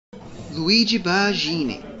Luigi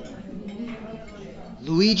Barghini.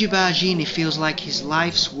 Luigi Barghini feels like his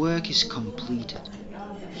life's work is completed.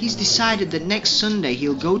 He's decided that next Sunday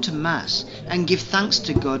he'll go to Mass and give thanks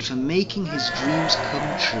to God for making his dreams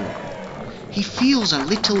come true. He feels a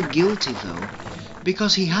little guilty though,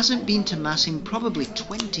 because he hasn't been to Mass in probably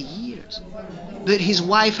 20 years. But his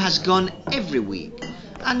wife has gone every week,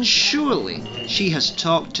 and surely she has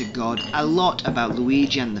talked to God a lot about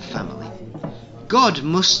Luigi and the family. God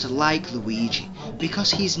must like Luigi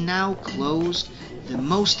because he's now closed the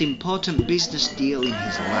most important business deal in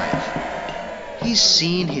his life. He's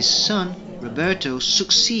seen his son, Roberto,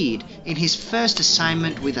 succeed in his first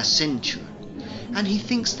assignment with Accenture, and he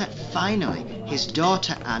thinks that finally his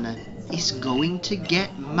daughter Anna is going to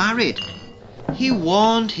get married. He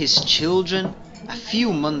warned his children a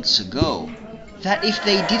few months ago that if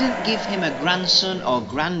they didn't give him a grandson or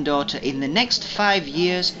granddaughter in the next 5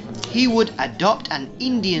 years, he would adopt an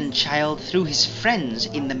Indian child through his friends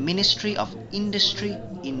in the Ministry of Industry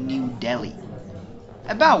in New Delhi.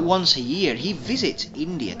 About once a year, he visits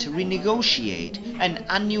India to renegotiate an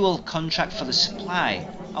annual contract for the supply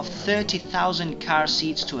of 30,000 car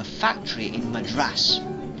seats to a factory in Madras.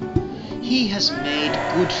 He has made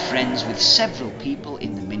good friends with several people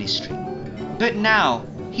in the ministry, but now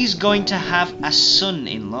he's going to have a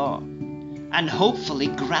son-in-law and hopefully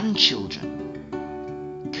grandchildren.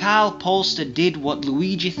 Karl Polster did what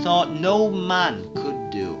Luigi thought no man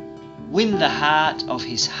could do: win the heart of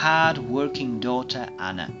his hard-working daughter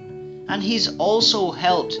Anna. And he's also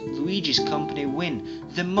helped Luigi's company win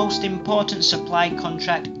the most important supply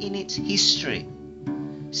contract in its history.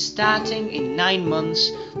 Starting in 9 months,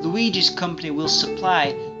 Luigi's company will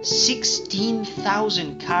supply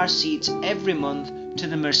 16,000 car seats every month to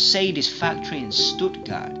the Mercedes factory in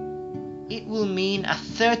Stuttgart. It will mean a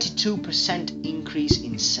 32% increase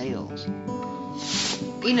in sales.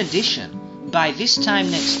 In addition, by this time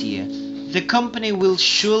next year, the company will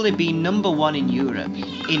surely be number 1 in Europe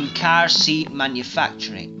in car seat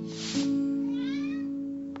manufacturing.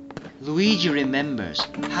 Luigi remembers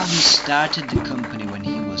how he started the company when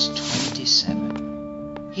he was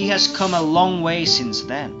 27. He has come a long way since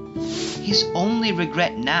then. His only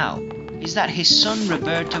regret now is that his son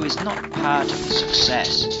Roberto is not part of the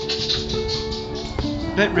success.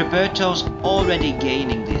 But Roberto's already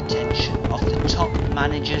gaining the attention of the top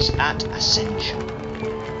managers at Accenture.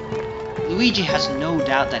 Luigi has no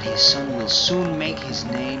doubt that his son will soon make his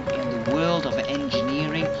name in the world of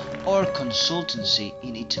engineering or consultancy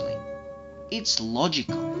in Italy. It's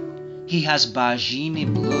logical. He has Barghini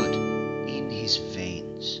blood,